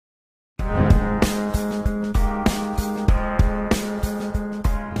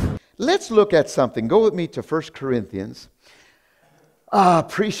let's look at something. Go with me to 1 Corinthians. I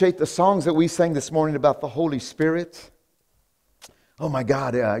appreciate the songs that we sang this morning about the Holy Spirit. Oh my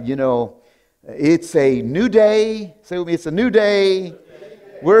God, it's a new day. Say with me, it's a new day.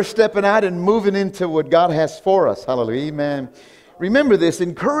 We're stepping out and moving into what God has for us. Hallelujah, amen. Remember this,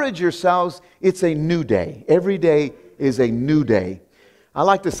 encourage yourselves. It's a new day. Every day is a new day. I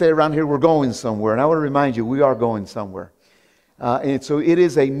like to say around here, we're going somewhere. And I want to remind you, we are going somewhere. And so it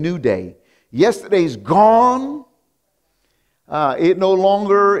is a new day. Yesterday's gone. We no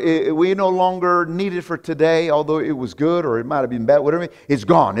longer need it for today, although it was good or it might have been bad, whatever. It's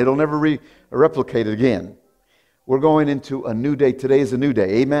gone. It'll never replicate it again. We're going into a new day. Today is a new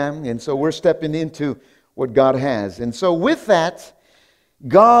day. Amen. And so we're stepping into what God has. And so with that,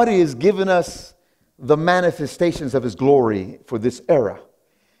 God is giving us the manifestations of His glory for this era.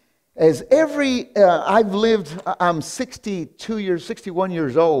 I'm 61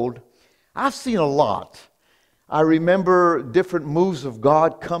 years old. I've seen a lot. I remember different moves of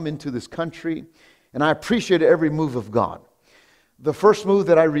God come into this country, and I appreciate every move of God. The first move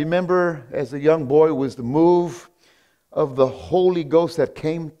that I remember as a young boy was the move of the Holy Ghost that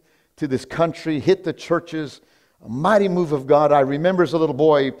came to this country, hit the churches, a mighty move of God. I remember as a little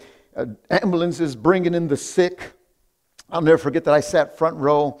boy, ambulances bringing in the sick. I'll never forget that I sat front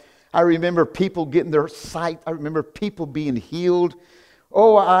row. I remember people getting their sight. I remember people being healed.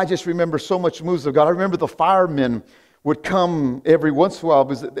 Oh, I just remember so much moves of God. I remember the firemen would come every once in a while.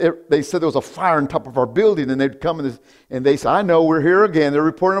 They said there was a fire on top of our building, and they'd come and they said, I know, we're here again. They're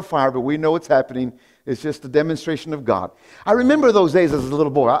reporting a fire, but we know what's happening. It's just a demonstration of God. I remember those days as a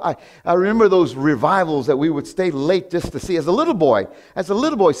little boy. I remember those revivals that we would stay late just to see. As a little boy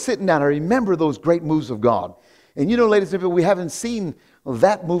sitting down, I remember those great moves of God. And ladies and gentlemen, we haven't seen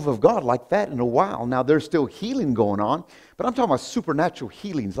that move of God like that in a while. Now, there's still healing going on, but I'm talking about supernatural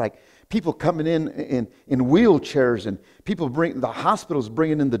healings, like people coming in wheelchairs, and the hospitals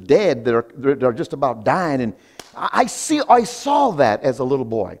bringing in the dead that are just about dying. And I saw that as a little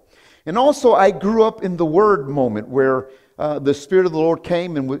boy. And also, I grew up in the Word moment where the Spirit of the Lord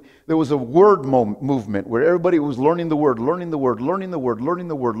came, and there was a Word movement where everybody was learning the Word. And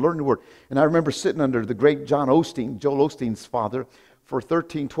I remember sitting under the great Joel Osteen's father, for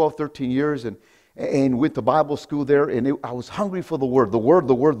 12, 13 years, and went to Bible school there, and I was hungry for the Word.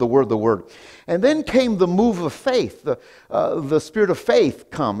 And then came the move of faith, the Spirit of faith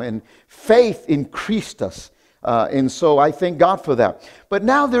come, and faith increased us. And so I thank God for that. But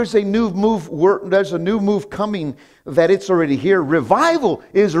now there's a new move. There's a new move coming that it's already here. Revival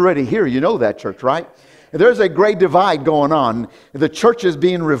is already here. You know that, church, right? There's a great divide going on. The church is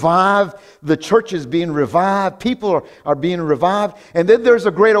being revived. People are being revived. And then there's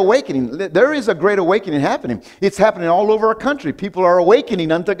a great awakening. There is a great awakening happening. It's happening all over our country. People are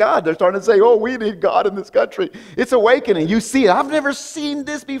awakening unto God. They're starting to say, oh, we need God in this country. It's awakening. You see it. I've never seen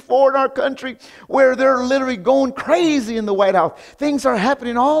this before in our country, where they're literally going crazy in the White House. Things are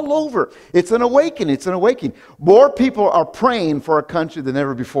happening all over. It's an awakening. More people are praying for our country than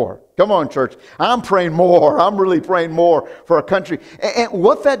ever before. Come on, church. I'm praying more. I'm really praying more for our country. And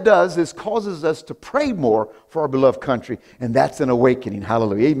what that does is causes us to pray more for our beloved country. And that's an awakening.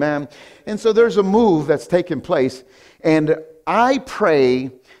 Hallelujah. Amen. And so there's a move that's taking place. And I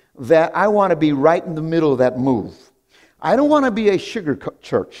pray that I want to be right in the middle of that move. I don't want to be a sugar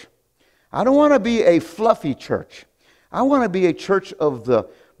church. I don't want to be a fluffy church. I want to be a church of the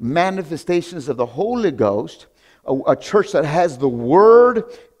manifestations of the Holy Ghost, a church that has the Word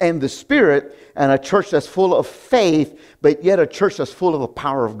and the Spirit, and a church that's full of faith, but yet a church that's full of the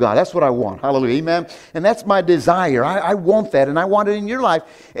power of God. That's what I want. Hallelujah. Amen. And that's my desire. I want that, and I want it in your life.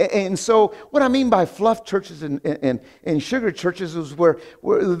 And so what I mean by fluff churches and sugar churches is where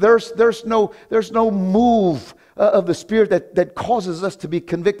there's no move of the Spirit that causes us to be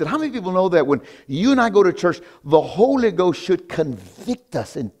convicted. How many people know that when you and I go to church, the Holy Ghost should convict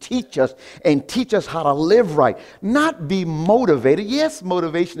us and teach us how to live right, not be motivated. Yes,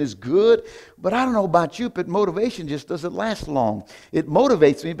 motivation is good, but I don't know about you, but motivation just doesn't last long. It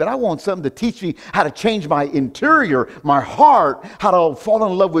motivates me, but I want something to teach me how to change my interior, my heart, how to fall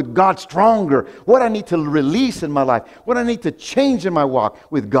in love with God stronger, what I need to release in my life, what I need to change in my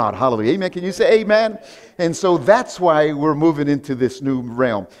walk with God. Hallelujah. Amen. Can you say amen? And so that's why we're moving into this new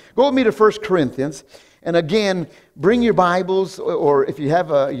realm. Go with me to 1 Corinthians. And again, bring your Bibles, or if you have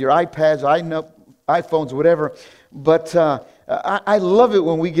your iPads, iPhones, whatever. But I love it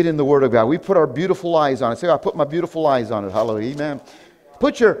when we get in the Word of God. We put our beautiful eyes on it. Say, I put my beautiful eyes on it. Hallelujah. Amen.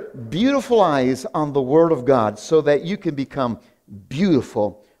 Put your beautiful eyes on the Word of God so that you can become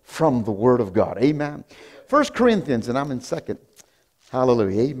beautiful from the Word of God. Amen. 1 Corinthians, and I'm in 2nd.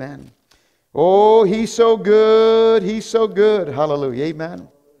 Hallelujah. Amen. Oh, He's so good. He's so good. Hallelujah. Amen.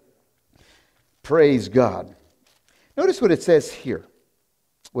 Praise God. Notice what it says here.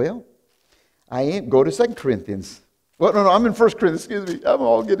 Well, go to 2 Corinthians. Well, no, I'm in 1 Corinthians. Excuse me. I'm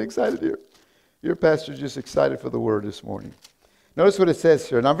all getting excited here. Your pastor's just excited for the word this morning. Notice what it says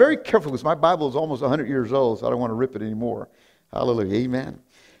here. And I'm very careful because my Bible is almost 100 years old, so I don't want to rip it anymore. Hallelujah. Amen.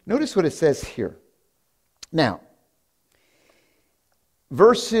 Notice what it says here. Now,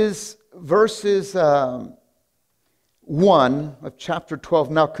 verses 1 of chapter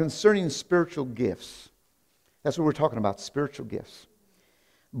 12. Now, concerning spiritual gifts. That's what we're talking about, spiritual gifts.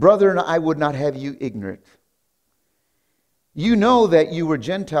 Brethren, I would not have you ignorant. You know that you were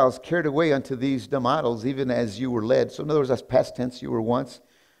Gentiles carried away unto these dumb idols, even as you were led. So in other words, that's past tense. You were once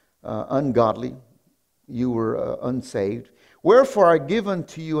ungodly. You were unsaved. Wherefore I give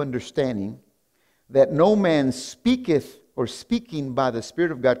unto you understanding that no man speaketh or speaking by the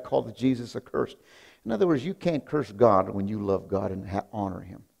Spirit of God calleth Jesus accursed. In other words, you can't curse God when you love God and honor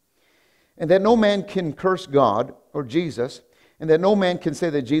Him. And that no man can curse God or Jesus, and that no man can say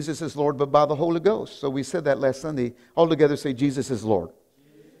that Jesus is Lord but by the Holy Ghost. So we said that last Sunday. All together say Jesus is Lord.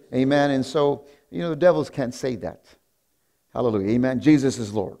 Amen. And so, the devils can't say that. Hallelujah. Amen. Jesus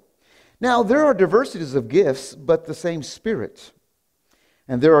is Lord. Now, there are diversities of gifts, but the same Spirit.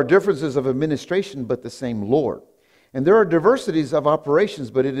 And there are differences of administration, but the same Lord. And there are diversities of operations,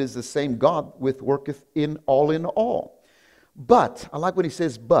 but it is the same God which worketh in all. But, I like when he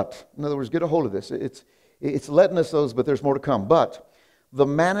says but. In other words, get a hold of this. It's letting us those, but there's more to come. But the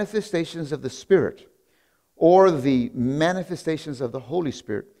manifestations of the Spirit, or the manifestations of the Holy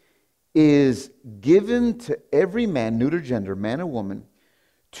Spirit, is given to every man, neuter gender, man or woman,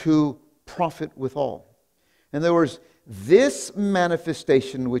 to profit withal. In other words, this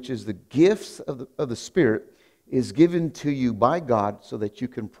manifestation, which is the gifts of the Spirit, is given to you by God so that you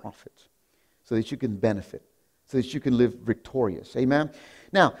can profit, so that you can benefit, so that you can live victorious. Amen?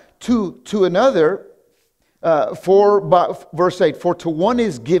 Now, to another, verse 8, for to one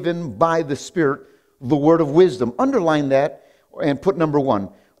is given by the Spirit the word of wisdom. Underline that and put number 1.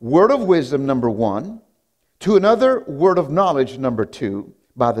 Word of wisdom, number 1. To another, word of knowledge, number 2,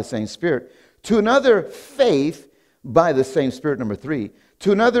 by the same Spirit. To another, faith, by the same Spirit, number 3.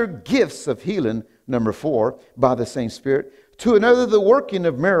 To another, gifts of healing, number 4, by the same Spirit. To another, the working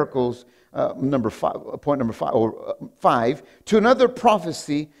of miracles, number 5, point number 5, or 5. To another,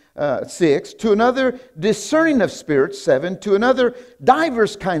 prophecy, 6. To another, discerning of spirits, 7. To another,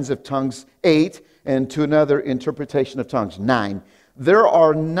 divers kinds of tongues, 8. And to another, interpretation of tongues, 9. There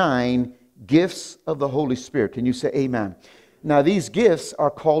are 9 gifts of the Holy Spirit. Can you say amen? Now, these gifts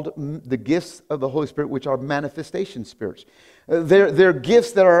are called the gifts of the Holy Spirit, which are manifestation spirits. They're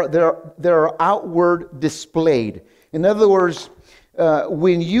gifts that are outward displayed. In other words,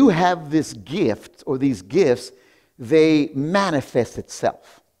 when you have this gift or these gifts, they manifest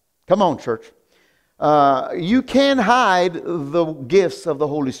itself. Come on, church. You can't hide the gifts of the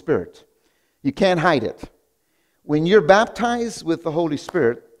Holy Spirit. You can't hide it. When you're baptized with the Holy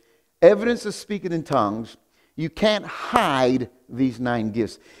Spirit, evidence of speaking in tongues, you can't hide these 9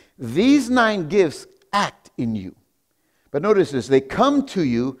 gifts. These 9 gifts act in you. But notice this, they come to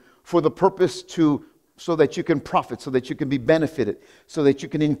you for the purpose so that you can profit, so that you can be benefited, so that you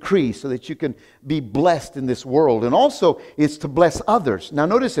can increase, so that you can be blessed in this world. And also, it's to bless others. Now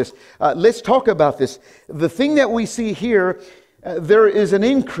notice this. Let's talk about this. The thing that we see here, there is an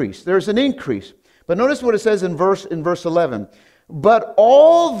increase. There's an increase. But notice what it says in verse 11. But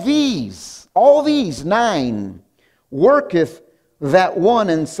all these 9 worketh that one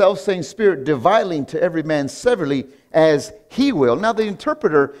and selfsame Spirit, dividing to every man severally as he will. Now the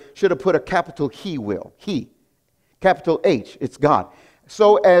interpreter should have put a capital He will. He. Capital H. It's God.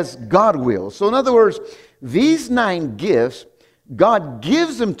 So as God wills. So in other words, these 9 gifts, God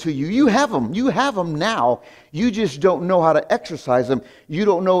gives them to you. You have them. You have them now. You just don't know how to exercise them. You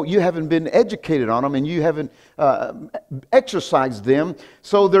don't know. You haven't been educated on them, and you haven't exercised them.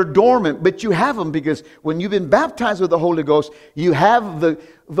 So they're dormant. But you have them because when you've been baptized with the Holy Ghost, you have the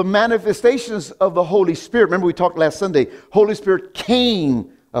manifestations of the Holy Spirit. Remember we talked last Sunday. Holy Spirit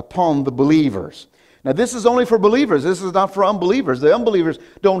came upon the believers. Now this is only for believers. This is not for unbelievers. The unbelievers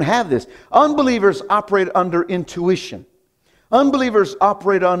don't have this. Unbelievers operate under intuition. Unbelievers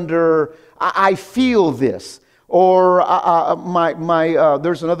operate under, I feel this, or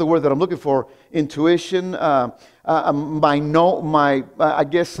there's another word that I'm looking for, intuition. I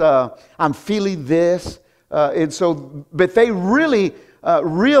guess I'm feeling this, and so. But they really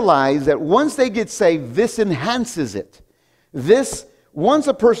realize that once they get saved, this enhances it. This once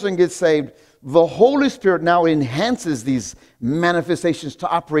a person gets saved, the Holy Spirit now enhances these manifestations to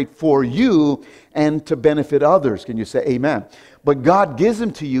operate for you and to benefit others. Can you say amen? But God gives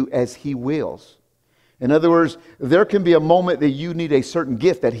them to you as He wills. In other words, there can be a moment that you need a certain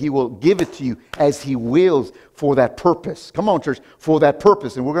gift that He will give it to you as He wills for that purpose. Come on, church, for that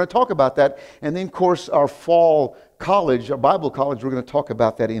purpose. And we're going to talk about that. And then, of course, our fall college, our Bible college, we're going to talk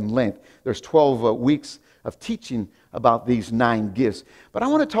about that in length. There's 12 weeks of teaching about these 9 gifts. But I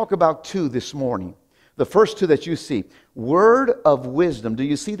want to talk about 2 this morning. The first 2 that you see. Word of wisdom. Do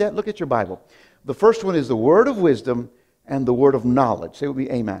you see that? Look at your Bible. The first one is the word of wisdom and the word of knowledge. Say with me,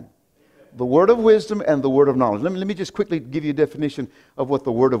 amen. The word of wisdom and the word of knowledge. Let me just quickly give you a definition of what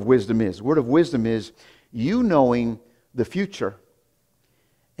the word of wisdom is. Word of wisdom is you knowing the future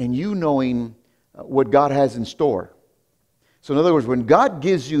and you knowing what God has in store. So in other words, when God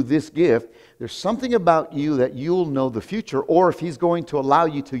gives you this gift, there's something about you that you'll know the future, or if He's going to allow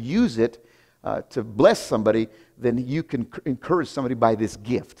you to use it to bless somebody, then you can encourage somebody by this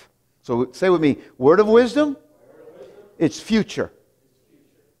gift. So say with me, word of wisdom, it's future.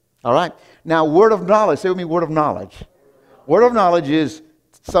 All right. Now, word of knowledge. Say with me, word of knowledge. Word of knowledge is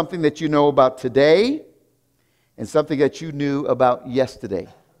something that you know about today and something that you knew about yesterday.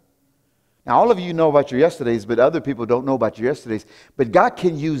 Now, all of you know about your yesterdays, but other people don't know about your yesterdays. But God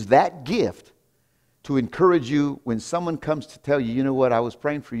can use that gift to encourage you when someone comes to tell you, you know what, I was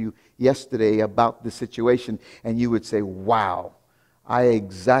praying for you yesterday about this situation, and you would say, wow, I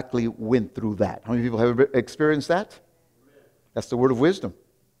exactly went through that. How many people have experienced that? That's the word of wisdom.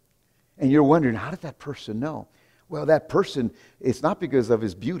 And you're wondering, how did that person know? Well, that person, it's not because of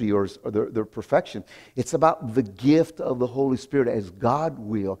his beauty or their perfection. It's about the gift of the Holy Spirit as God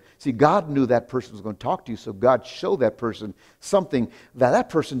will. See, God knew that person was going to talk to you, so God showed that person something that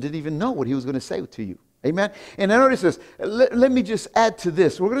person didn't even know what He was going to say to you. Amen? And I notice this. Let me just add to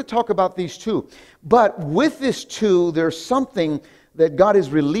this. We're going to talk about these 2. But with this 2, there's something that God is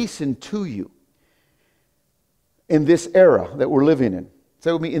releasing to you in this era that we're living in.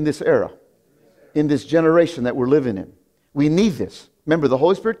 Say with me, in this era, in this generation that we're living in. We need this. Remember, the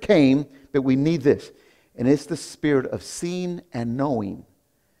Holy Spirit came, but we need this. And it's the spirit of seeing and knowing.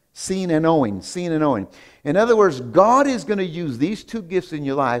 Seeing and knowing, seeing and knowing. In other words, God is going to use these 2 gifts in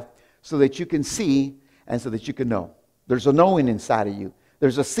your life so that you can see and so that you can know. There's a knowing inside of you.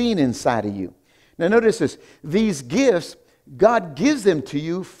 There's a seeing inside of you. Now notice this. These gifts, God gives them to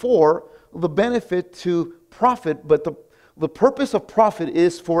you for the benefit to profit, but the purpose of profit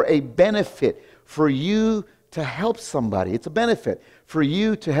is for a benefit, for you to help somebody. It's a benefit for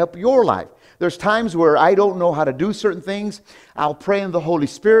you to help your life. There's times where I don't know how to do certain things. I'll pray in the Holy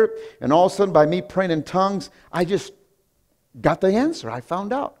Spirit, and all of a sudden by me praying in tongues, I just got the answer. I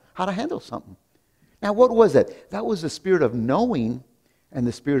found out how to handle something. Now what was that? That was the spirit of knowing and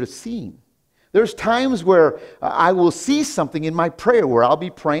the spirit of seeing. There's times where I will see something in my prayer where I'll be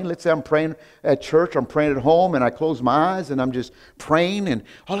praying. Let's say I'm praying at church, I'm praying at home, and I close my eyes and I'm just praying, and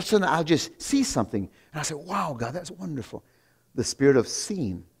all of a sudden I'll just see something. And I say, wow, God, that's wonderful. The spirit of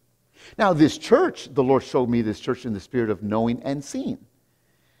seeing. Now this church, the Lord showed me this church in the spirit of knowing and seeing.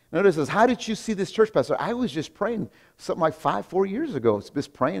 Notice this, how did you see this church, Pastor? I was just praying something like 4 years ago. It's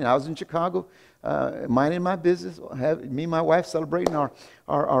just praying. I was in Chicago, minding my business. Me and my wife celebrating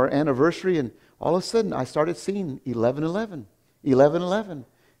our anniversary, and all of a sudden I started seeing 11:11, 11:11,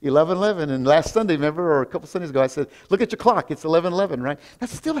 11:11. And last Sunday, remember, or a couple Sundays ago, I said, look at your clock. It's 11:11, right?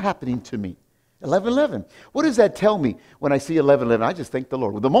 That's still happening to me. 11:11. What does that tell me when I see 11:11? I just thank the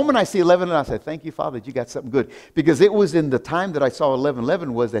Lord. The moment I see 11:11, I say, thank you, Father, that you got something good. Because it was in the time that I saw 11:11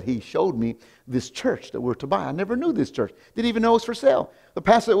 was that He showed me this church that we're to buy. I never knew this church. Didn't even know it was for sale. The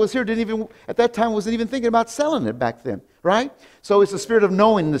pastor that was here at that time wasn't even thinking about selling it back then, right? So it's the spirit of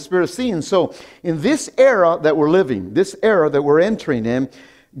knowing, the spirit of seeing. So in this era that we're living, this era that we're entering in,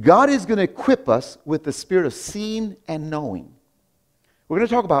 God is going to equip us with the spirit of seeing and knowing. We're going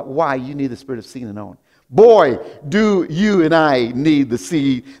to talk about why you need the spirit of seeing and knowing. Boy, do you and I need the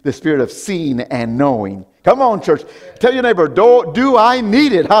spirit of seeing and knowing. Come on, church. Tell your neighbor, do I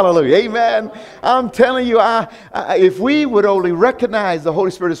need it? Hallelujah. Amen. I'm telling you, if we would only recognize the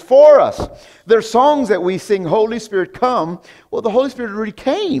Holy Spirit is for us. There's songs that we sing, Holy Spirit, come. Well, the Holy Spirit already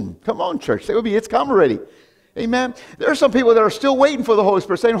came. Come on, church. Say with me, it's come already. Amen. There are some people that are still waiting for the Holy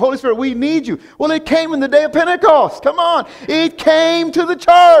Spirit, saying, Holy Spirit, we need you. Well, it came in the day of Pentecost. Come on. It came to the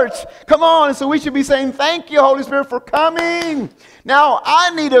church. Come on. And so we should be saying, thank you, Holy Spirit, for coming. Now,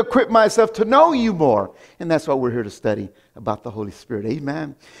 I need to equip myself to know you more. And that's what we're here to study about the Holy Spirit.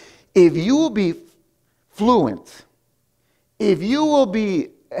 Amen. If you will be fluent, if you will be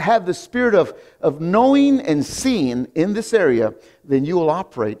have the spirit of knowing and seeing in this area, then you will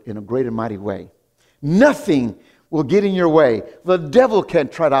operate in a great and mighty way. Nothing will get in your way. The devil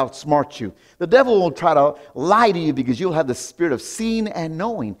can't try to outsmart you. The devil will try to lie to you because you'll have the spirit of seeing and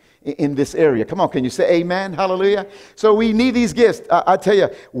knowing in this area. Come on, can you say amen? Hallelujah. So we need these gifts. I tell you,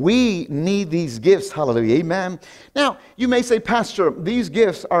 we need these gifts. Hallelujah. Amen. Now, you may say, Pastor, these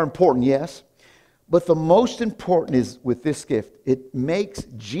gifts are important. Yes. But the most important is with this gift, it makes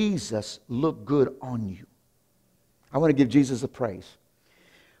Jesus look good on you. I want to give Jesus a praise.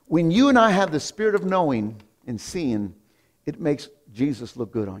 When you and I have the spirit of knowing and seeing, it makes Jesus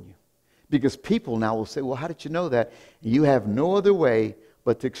look good on you. Because people now will say, well, how did you know that? You have no other way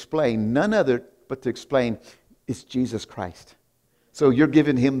but to explain, none other but to explain, it's Jesus Christ. So you're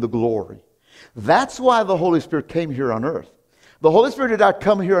giving him the glory. That's why the Holy Spirit came here on earth. The Holy Spirit did not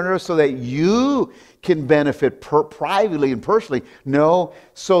come here on earth so that you can benefit privately and personally. No,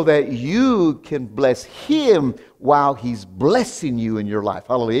 so that you can bless him while he's blessing you in your life.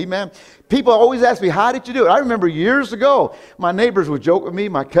 Hallelujah. Amen. People always ask me, how did you do it? I remember years ago, my neighbors would joke with me.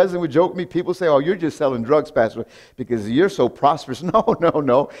 My cousin would joke with me. People say, oh, you're just selling drugs, Pastor, because you're so prosperous.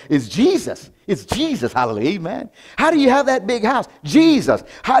 No. It's Jesus. It's Jesus. Hallelujah. Amen. How do you have that big house? Jesus.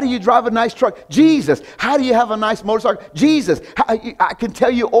 How do you drive a nice truck? Jesus. How do you have a nice motorcycle? Jesus. I can tell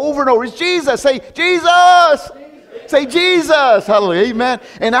you over and over, it's Jesus. Say, Jesus. Say Jesus. Hallelujah. Amen.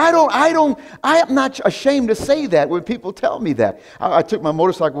 And I am not ashamed to say that when people tell me that. I took my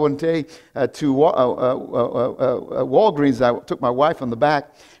motorcycle one day to Walgreens. I took my wife on the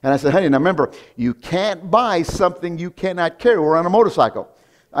back and I said, honey, now remember, you can't buy something you cannot carry. We're on a motorcycle.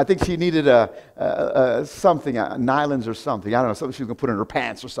 I think she needed something, nylons or something. I don't know, something she was going to put in her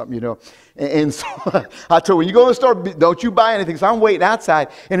pants or something, you know. And so I told her, when you go to the store, don't you buy anything. So I'm waiting outside,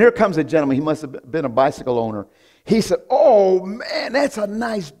 and here comes a gentleman. He must have been a bicycle owner. He said, oh, man, that's a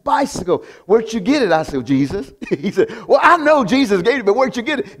nice bicycle. Where'd you get it? I said, Jesus. He said, well, I know Jesus gave it, but where'd you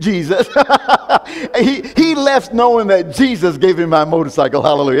get it? Jesus. he left knowing that Jesus gave him my motorcycle.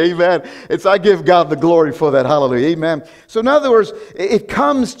 Hallelujah. Amen. And so I give God the glory for that. Hallelujah. Amen. So in other words, it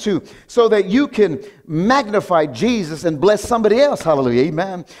comes to so that you can magnify Jesus and bless somebody else. Hallelujah.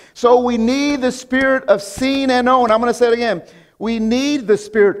 Amen. So we need the spirit of seeing and knowing. I'm going to say it again. We need the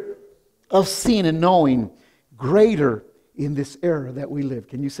spirit of seeing and knowing greater in this era that we live.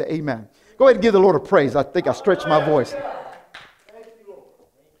 Can you say amen? Go ahead and give the Lord a praise. I think I stretched my voice.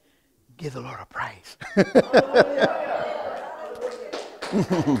 Give the Lord a praise.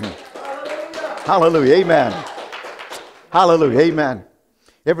 Hallelujah. Amen. Hallelujah. Amen.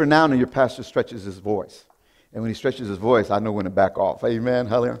 Every now and then your pastor stretches his voice. And when he stretches his voice, I know when to back off. Amen.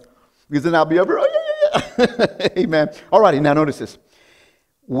 Hallelujah. Because then I'll be over. Yeah. Amen. All righty. Now notice this.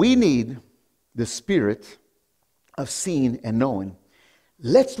 We need the spirit of seeing and knowing.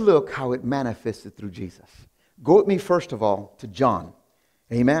 Let's look how it manifested through Jesus. Go with me first of all to John.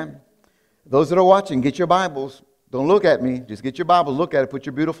 Amen. Those that are watching, get your Bibles. Don't look at me. Just get your Bible, look at it, put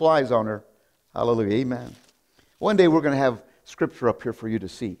your beautiful eyes on her. Hallelujah. Amen. One day we're going to have scripture up here for you to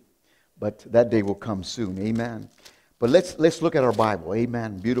see. But that day will come soon. Amen. But let's look at our Bible.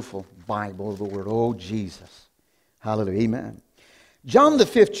 Amen. Beautiful Bible of the Word. Oh, Jesus. Hallelujah. Amen. John the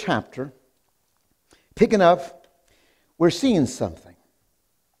 5th chapter. Picking up, we're seeing something.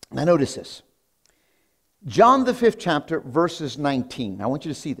 Now notice this. John the 5th chapter, verses 19. I want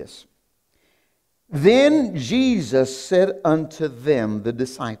you to see this. Then Jesus said unto them, the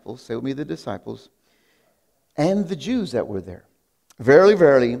disciples, say with me the disciples, and the Jews that were there, verily,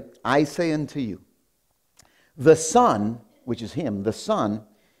 verily, I say unto you, the Son, which is him, the Son,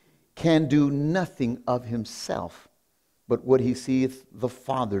 can do nothing of himself, but what he seeth the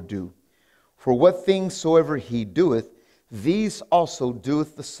Father do. For what things soever he doeth, these also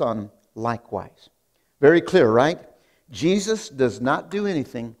doeth the Son likewise. Very clear, right? Jesus does not do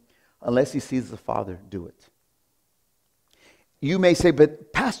anything unless he sees the Father do it. You may say,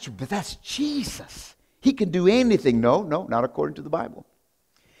 but Pastor, but that's Jesus. He can do anything. No, not according to the Bible.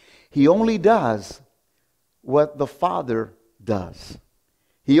 He only does what the Father does.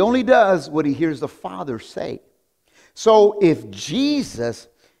 He only does what he hears the Father say. So if Jesus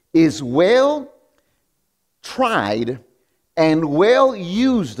is well tried and well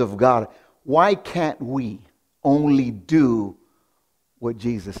used of God, why can't we only do what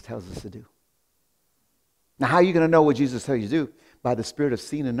Jesus tells us to do? Now, how are you going to know what Jesus tells you to do? By the spirit of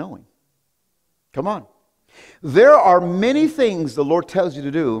seeing and knowing. Come on. There are many things the Lord tells you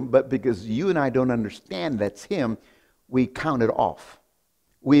to do, but because you and I don't understand that's him, we count it off.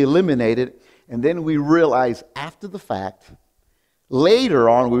 We eliminate it, and then we realize after the fact, later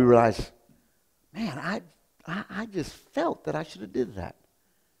on we realize, man, I just felt that I should have did that.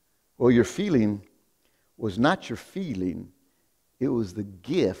 Well, your feeling was not your feeling. It was the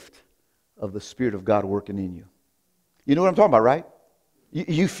gift of the Spirit of God working in you. You know what I'm talking about, right?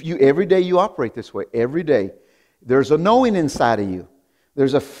 You every day you operate this way. Every day. There's a knowing inside of you.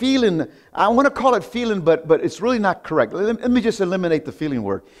 There's a feeling. I want to call it feeling, but it's really not correct. Let me just eliminate the feeling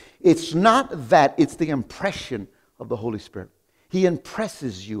word. It's not that. It's the impression of the Holy Spirit. He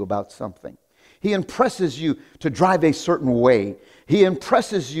impresses you about something. He impresses you to drive a certain way. He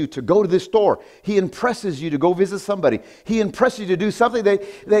impresses you to go to this store. He impresses you to go visit somebody. He impresses you to do something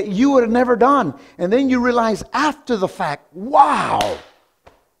that you would have never done. And then you realize after the fact, wow,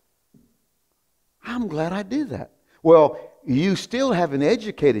 I'm glad I did that. Well, you still haven't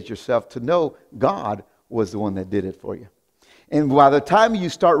educated yourself to know God was the one that did it for you. And by the time you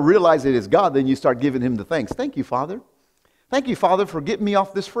start realizing it's God, then you start giving Him the thanks. Thank you, Father. Thank you, Father, for getting me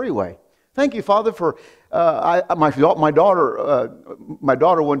off this freeway. Thank you, Father, for my daughter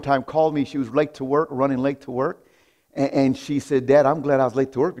one time called me. She was late to work, running late to work. And she said, Dad, I'm glad I was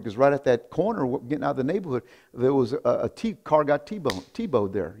late to work because right at that corner, getting out of the neighborhood, there was a car got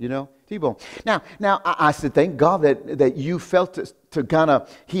T-boned there, you know, T-bone. Now I said, thank God that you felt to kind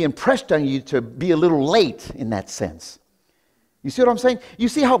of, He impressed on you to be a little late in that sense. You see what I'm saying? You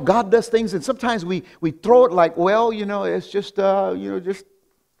see how God does things, and sometimes we throw it like, well, you know, it's just, just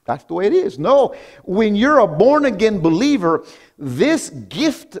that's the way it is. No, when you're a born-again believer, this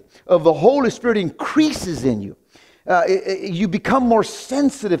gift of the Holy Spirit increases in you. You become more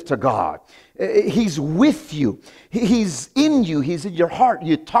sensitive to God. He's with you. He's in you. He's in your heart.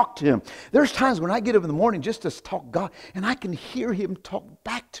 You talk to Him. There's times when I get up in the morning just to talk to God, and I can hear Him talk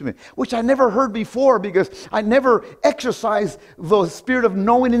back to me, which I never heard before because I never exercised the spirit of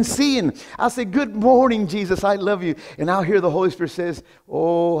knowing and seeing. I'll say, good morning, Jesus, I love you. And I'll hear the Holy Spirit says,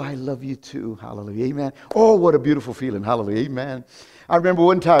 oh, I love you too. Hallelujah. Amen. Oh, what a beautiful feeling. Hallelujah. Amen. I remember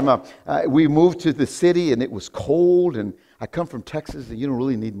one time we moved to the city and it was cold, and I come from Texas and you don't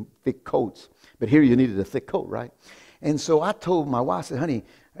really need thick coats. But here you needed a thick coat, right? And so I told my wife, I said, honey,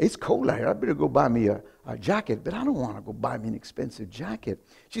 it's cold out here. I better go buy me a jacket, but I don't want to go buy me an expensive jacket.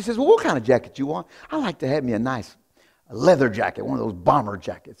 She says, well, what kind of jacket you want? I like to have me a nice leather jacket, one of those bomber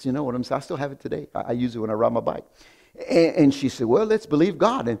jackets. You know what I'm saying? I still have it today. I use it when I ride my bike. And she said, well, let's believe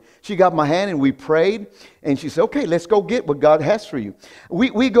God. And she got my hand and we prayed. And she said, okay, let's go get what God has for you.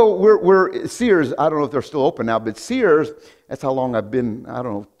 We're Sears. I don't know if they're still open now, but Sears, that's how long I've been. I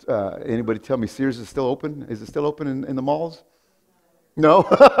don't know. Anybody tell me Sears is still open? Is it still open in the malls? No?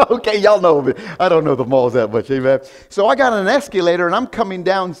 Okay, y'all know, but I don't know the malls that much. Amen. So I got on an escalator and I'm coming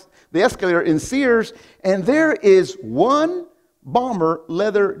down the escalator in Sears, and there is one bomber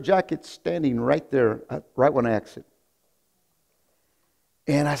leather jacket standing right there, right when I exit.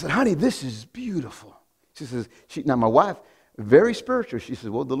 And I said, honey, this is beautiful. She says, now my wife, very spiritual. She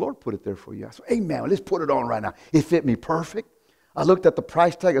says, well, the Lord put it there for you. I said, amen, let's put it on right now. It fit me perfect. I looked at the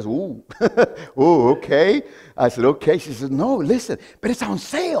price tag. I said, ooh, ooh, okay. I said, okay. She said, no, listen, but it's on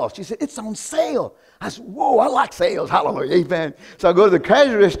sale. She said, it's on sale. I said, whoa, I like sales. Hallelujah, amen. So I go to the cash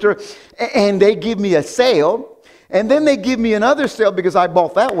register, and they give me a sale. And then they give me another sale because I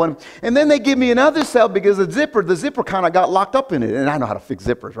bought that one. And then they give me another sale because the zipper kind of got locked up in it. And I know how to fix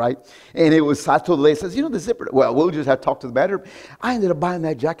zippers, right? And I told the lady, says, you know, the zipper, well, we'll just have to talk to the manager. I ended up buying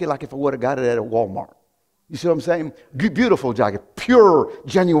that jacket like if I would have got it at a Walmart. You see what I'm saying? Beautiful jacket, pure,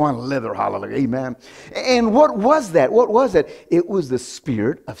 genuine leather, hallelujah, amen. And what was that? What was it? It was the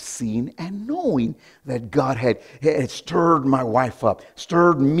spirit of seeing and knowing that God had stirred my wife up,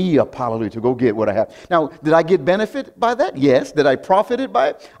 stirred me up, hallelujah, to go get what I have. Now, did I get benefit by that? Yes. Did I profit by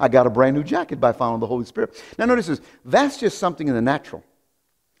it? I got a brand new jacket by following the Holy Spirit. Now, notice this. That's just something in the natural.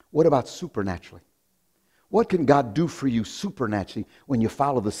 What about supernaturally? What can God do for you supernaturally when you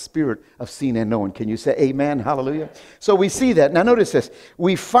follow the spirit of seeing and knowing? Can you say amen? Hallelujah. So we see that. Now notice this.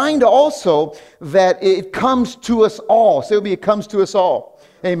 We find also that it comes to us all. Say with me, it comes to us all.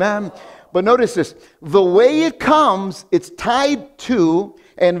 Amen. But notice this. The way it comes, it's tied to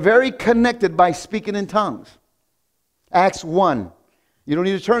and very connected by speaking in tongues. Acts 1. You don't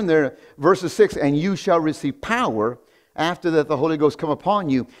need to turn there. Verses 6. And you shall receive power after that the Holy Ghost come upon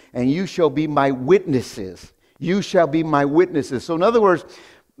you, and you shall be my witnesses. You shall be my witnesses. So in other words,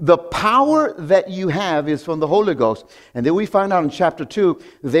 the power that you have is from the Holy Ghost. And then we find out in chapter 2,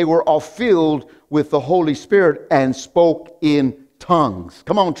 they were all filled with the Holy Spirit and spoke in tongues.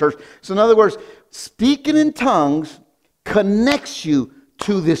 Come on, church. So in other words, speaking in tongues connects you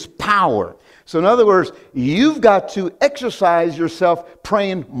to this power. So in other words, you've got to exercise yourself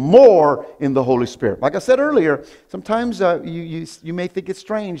praying more in the Holy Spirit. Like I said earlier, sometimes you may think it's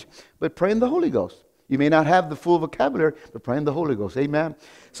strange, but pray in the Holy Ghost. You may not have the full vocabulary, but pray in the Holy Ghost. Amen.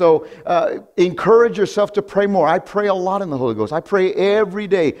 So encourage yourself to pray more. I pray a lot in the Holy Ghost. I pray every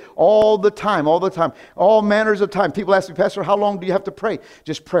day, all the time, all manners of time. People ask me, Pastor, how long do you have to pray?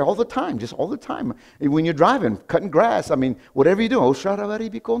 Just pray all the time, just all the time. When you're driving, cutting grass, I mean, whatever you do.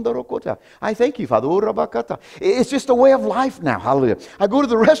 I thank you, Father. It's just a way of life now. Hallelujah. I go to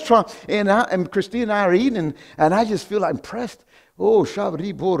the restaurant, and Christine and I are eating, and I just feel impressed. Oh,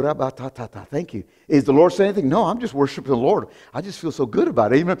 thank you. Is the Lord saying anything? No, I'm just worshiping the Lord. I just feel so good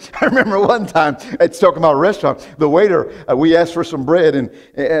about it. Even I remember one time, it's talking about a restaurant, the waiter, we asked for some bread, and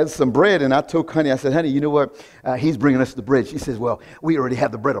I told Honey, I said, honey, you know what? He's bringing us the bread. She says, well, we already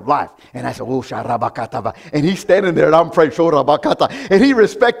have the bread of life. And I said, oh, sharabakatava. And he's standing there, and I'm praying, shorabakata. And he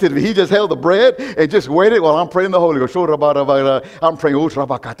respected me. He just held the bread and just waited while I'm praying the Holy Ghost. I'm praying, oh,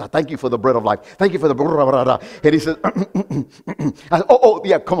 sharabakata. Thank you for the bread of life. Thank you for the bread. And he says, I said,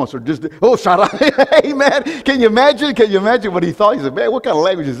 yeah, come on, sir. Just, shut up. Amen. Can you imagine what he thought? He said, man, what kind of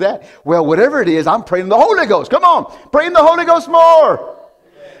language is that? Well, whatever it is, I'm praying in the Holy Ghost. Come on. Pray in the Holy Ghost more.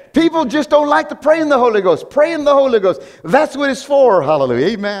 People just don't like to pray in the Holy Ghost. Pray in the Holy Ghost. That's what it's for. Hallelujah.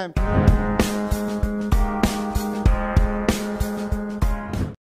 Amen.